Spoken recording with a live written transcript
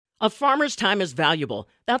A farmer's time is valuable.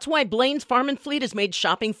 That's why Blaine's Farm and Fleet has made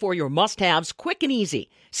shopping for your must-haves quick and easy.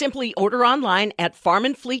 Simply order online at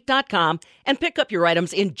farmandfleet.com and pick up your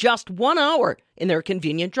items in just 1 hour in their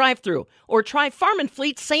convenient drive-thru. Or try Farm and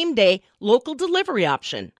Fleet's same-day local delivery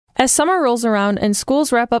option. As summer rolls around and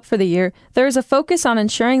schools wrap up for the year, there is a focus on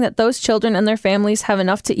ensuring that those children and their families have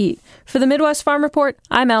enough to eat. For the Midwest Farm Report,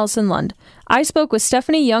 I'm Allison Lund. I spoke with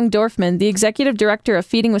Stephanie Young-Dorfman, the Executive Director of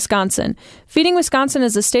Feeding Wisconsin. Feeding Wisconsin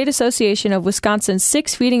is the state association of Wisconsin's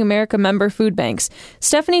 6 Feeding America member food banks.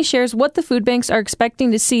 Stephanie shares what the food banks are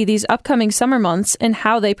expecting to see these upcoming summer months and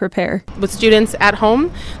how they prepare. With students at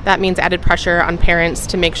home, that means added pressure on parents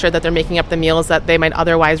to make sure that they're making up the meals that they might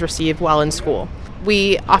otherwise receive while in school.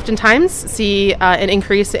 We oftentimes see an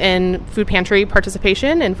increase in food pantry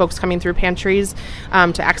participation and folks coming through pantries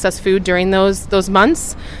to access food during those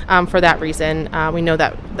months. For that reason, we know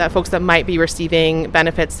that folks that might be receiving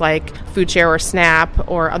benefits like food share or SNAP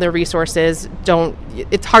or other resources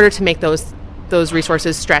it's harder to make those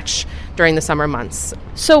resources stretch during the summer months.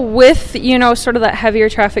 So with, sort of that heavier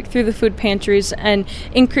traffic through the food pantries and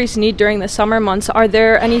increased need during the summer months, are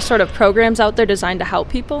there any sort of programs out there designed to help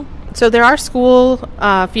people? So there are school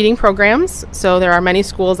feeding programs. So there are many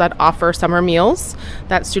schools that offer summer meals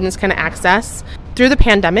that students can access. Through the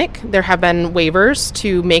pandemic, there have been waivers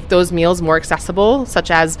to make those meals more accessible, such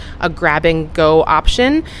as a grab-and-go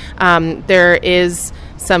option. There is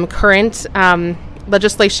some current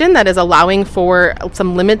legislation that is allowing for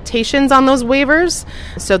some limitations on those waivers.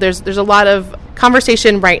 So there's a lot of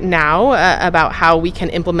conversation right now about how we can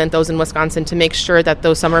implement those in Wisconsin to make sure that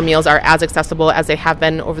those summer meals are as accessible as they have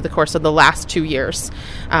been over the course of the last 2 years.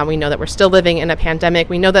 We know that we're still living in a pandemic.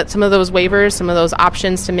 We know that some of those waivers, some of those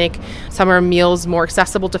options to make summer meals more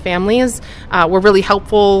accessible to families were really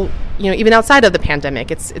helpful, even outside of the pandemic.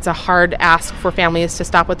 It's a hard ask for families to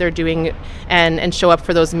stop what they're doing and show up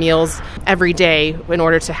for those meals every day in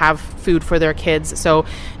order to have food for their kids. So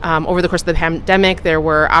over the course of the pandemic, there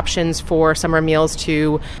were options for summer meals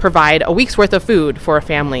to provide a week's worth of food for a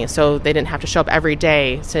family, so they didn't have to show up every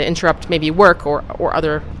day to interrupt maybe work or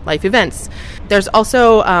other life events. There's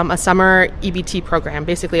also a summer EBT program,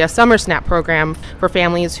 basically a summer SNAP program for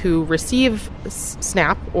families who receive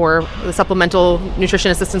SNAP or the Supplemental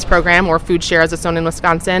Nutrition Assistance Program or Food Share as it's known in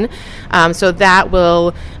Wisconsin. So that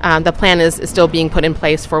will, the plan is still being put in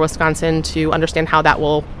place for Wisconsin to understand how that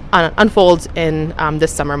will unfold in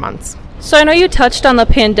this summer months. So I know you touched on the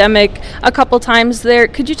pandemic a couple times there.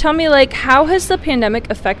 Could you tell me, how has the pandemic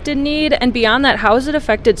affected need? And beyond that, how has it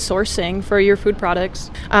affected sourcing for your food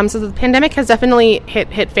products? So the pandemic has definitely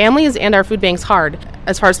hit families and our food banks hard.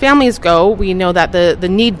 As far as families go, we know that the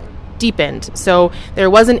need deepened. So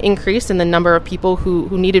there was an increase in the number of people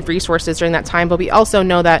who needed resources during that time, but we also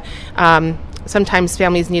know that sometimes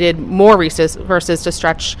families needed more resources to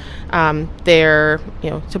stretch to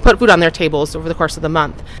put food on their tables over the course of the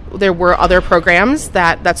month. There were other programs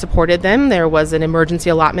that supported them. There was an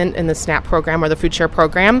emergency allotment in the SNAP program or the Food Share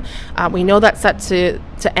program. We know that's set to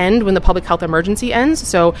end when the public health emergency ends.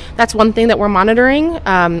 So that's one thing that we're monitoring.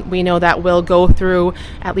 We know that will go through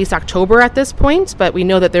at least October at this point, but we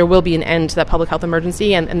know that there will be an end to that public health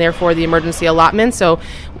emergency and therefore the emergency allotment. So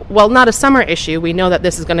while not a summer issue, we know that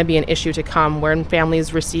this is going to be an issue to come when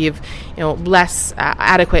families receive less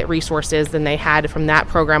adequate resources than they had from that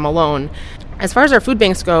program alone. As far as our food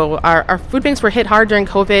banks go, our food banks were hit hard during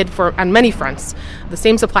COVID on many fronts. The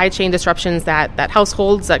same supply chain disruptions that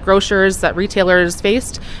households, that grocers, that retailers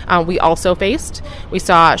faced, we also faced. We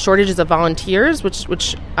saw shortages of volunteers,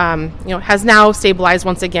 which has now stabilized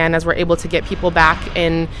once again as we're able to get people back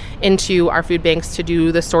into our food banks to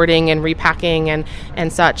do the sorting and repacking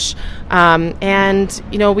and such.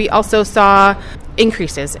 We also saw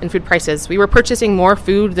increases in food prices. We were purchasing more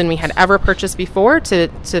food than we had ever purchased before to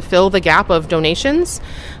fill the gap of donations.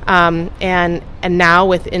 And now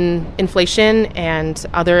with inflation and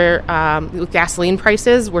other gasoline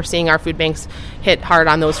prices, we're seeing our food banks hit hard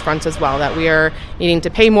on those fronts as well, that we are needing to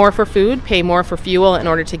pay more for food, pay more for fuel in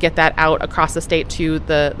order to get that out across the state to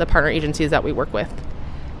the partner agencies that we work with.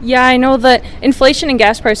 Yeah, I know that inflation and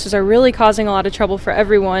gas prices are really causing a lot of trouble for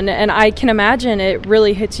everyone, and I can imagine it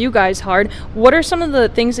really hits you guys hard. What are some of the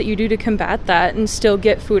things that you do to combat that and still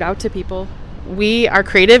get food out to people? We are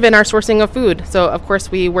creative in our sourcing of food. So, of course,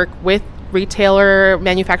 we work with retailer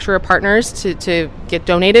manufacturer partners to get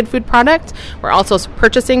donated food product. We're also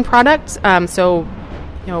purchasing products.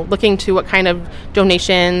 Looking to what kind of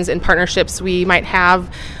donations and partnerships we might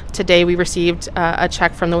have. today we received a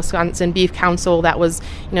check from the Wisconsin Beef Council that was,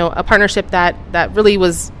 a partnership that really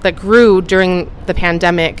grew during the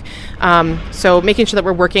pandemic. So making sure that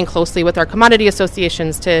we're working closely with our commodity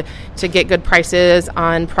associations to get good prices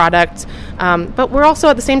on product. But we're also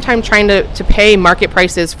at the same time trying to pay market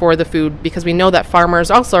prices for the food, because we know that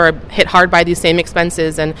farmers also are hit hard by these same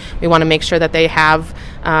expenses, and we want to make sure that they have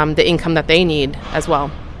the income that they need as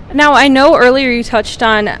well. Now, I know earlier you touched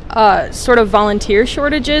on sort of volunteer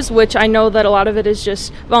shortages, which I know that a lot of it is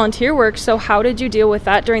just volunteer work. So how did you deal with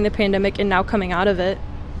that during the pandemic and now coming out of it?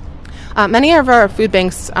 Many of our food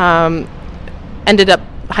banks ended up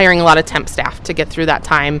hiring a lot of temp staff to get through that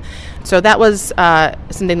time. So that was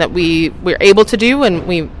something that we were able to do and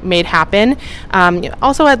we made happen.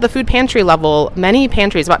 Also at the food pantry level, many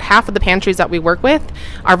pantries, about half of the pantries that we work with,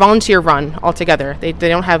 are volunteer run altogether. They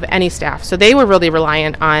don't have any staff. So they were really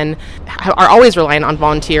are always reliant on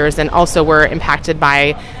volunteers, and also were impacted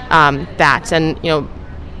by that. And,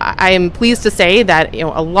 I am pleased to say that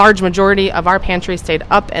a large majority of our pantries stayed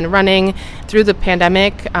up and running through the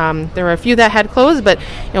pandemic. There were a few that had closed, but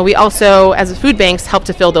we also, as food banks, helped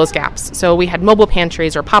to fill those gaps. So we had mobile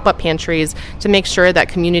pantries or pop-up pantries to make sure that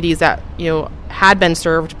communities that had been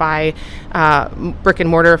served by brick and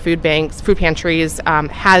mortar food pantries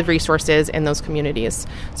had resources in those communities.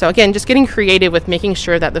 So again, just getting creative with making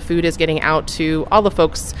sure that the food is getting out to all the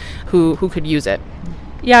folks who could use it.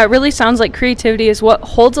 Yeah, it really sounds like creativity is what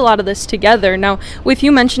holds a lot of this together. Now, with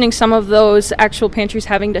you mentioning some of those actual pantries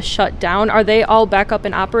having to shut down, are they all back up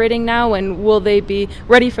and operating now, and will they be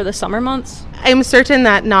ready for the summer months? I'm certain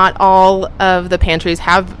that not all of the pantries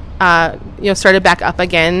have started back up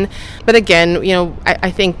again. But again,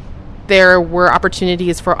 I think there were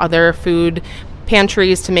opportunities for other food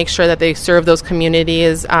pantries to make sure that they serve those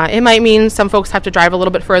communities. It might mean some folks have to drive a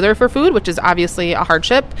little bit further for food, which is obviously a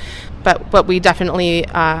hardship, but we definitely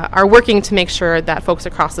are working to make sure that folks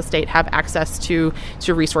across the state have access to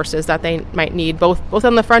resources that they might need, both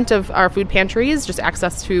on the front of our food pantries, just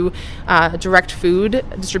access to direct food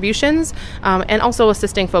distributions, and also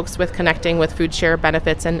assisting folks with connecting with food share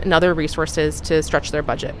benefits and other resources to stretch their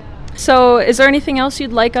budget. So is there anything else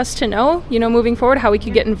you'd like us to know, moving forward, how we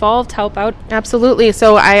could get involved, help out? Absolutely.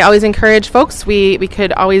 So I always encourage folks, we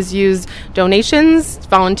could always use donations,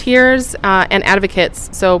 volunteers, and advocates.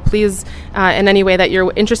 So please, in any way that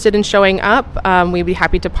you're interested in showing up, we'd be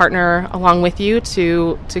happy to partner along with you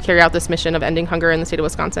to carry out this mission of ending hunger in the state of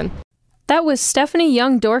Wisconsin. That was Stephanie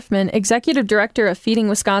Young-Dorfman, Executive Director of Feeding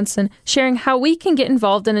Wisconsin, sharing how we can get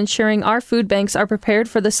involved in ensuring our food banks are prepared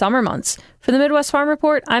for the summer months. For the Midwest Farm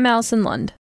Report, I'm Allison Lund.